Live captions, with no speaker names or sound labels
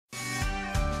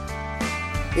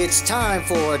It's time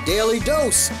for a daily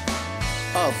dose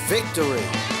of victory,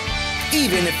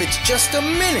 even if it's just a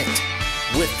minute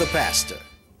with the pastor.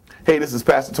 Hey, this is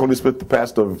Pastor Tony Smith, the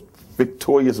pastor of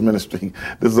Victorious Ministry.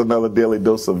 This is another daily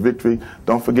dose of victory.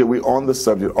 Don't forget, we're on the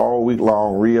subject all week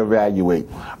long, reevaluate.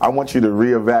 I want you to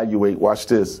reevaluate, watch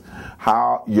this,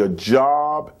 how your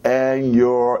job and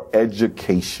your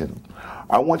education.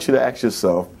 I want you to ask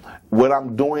yourself, what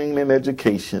I'm doing in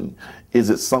education, is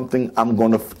it something I'm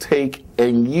going to take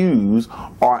and use,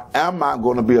 or am I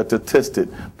going to be a statistic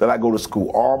that I go to school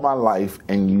all my life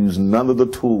and use none of the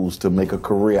tools to make a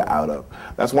career out of?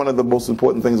 That's one of the most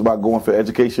important things about going for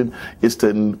education, is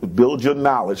to build your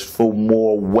knowledge for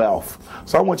more wealth.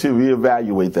 So I want you to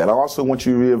reevaluate that. I also want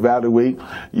you to reevaluate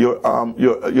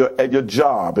your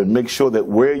job and make sure that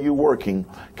where you're working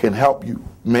can help you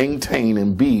maintain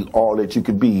and be all that you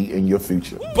could be in your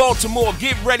future. Baltimore,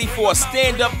 get ready for a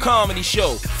stand-up comedy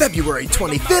show. February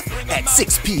 25th at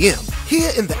 6 p.m.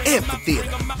 here in the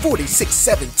amphitheater,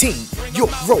 4617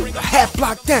 York Road, a half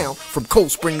block down from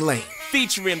Cold Spring Lane.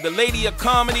 Featuring the lady of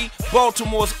comedy,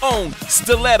 Baltimore's own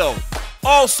Stiletto.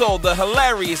 Also, the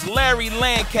hilarious Larry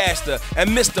Lancaster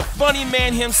and Mr. Funny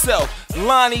Man himself,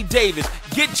 Lonnie Davis.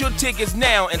 Get your tickets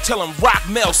now and tell them Rock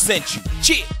Mel sent you.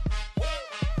 Cheers.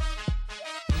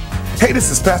 Hey,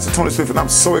 this is Pastor Tony Smith, and I'm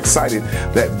so excited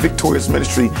that Victorious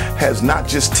Ministry has not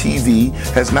just TV,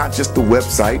 has not just the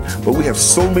website, but we have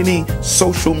so many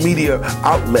social media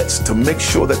outlets to make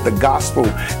sure that the gospel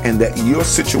and that your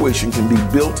situation can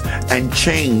be built and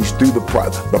changed through the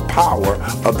power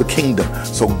of the kingdom.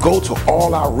 So go to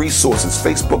all our resources,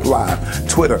 Facebook Live,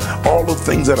 Twitter, all the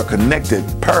things that are connected,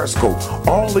 Periscope,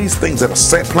 all these things that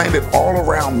are planted all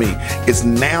around me is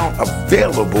now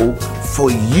available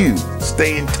for you.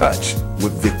 Stay in touch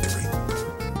with victory.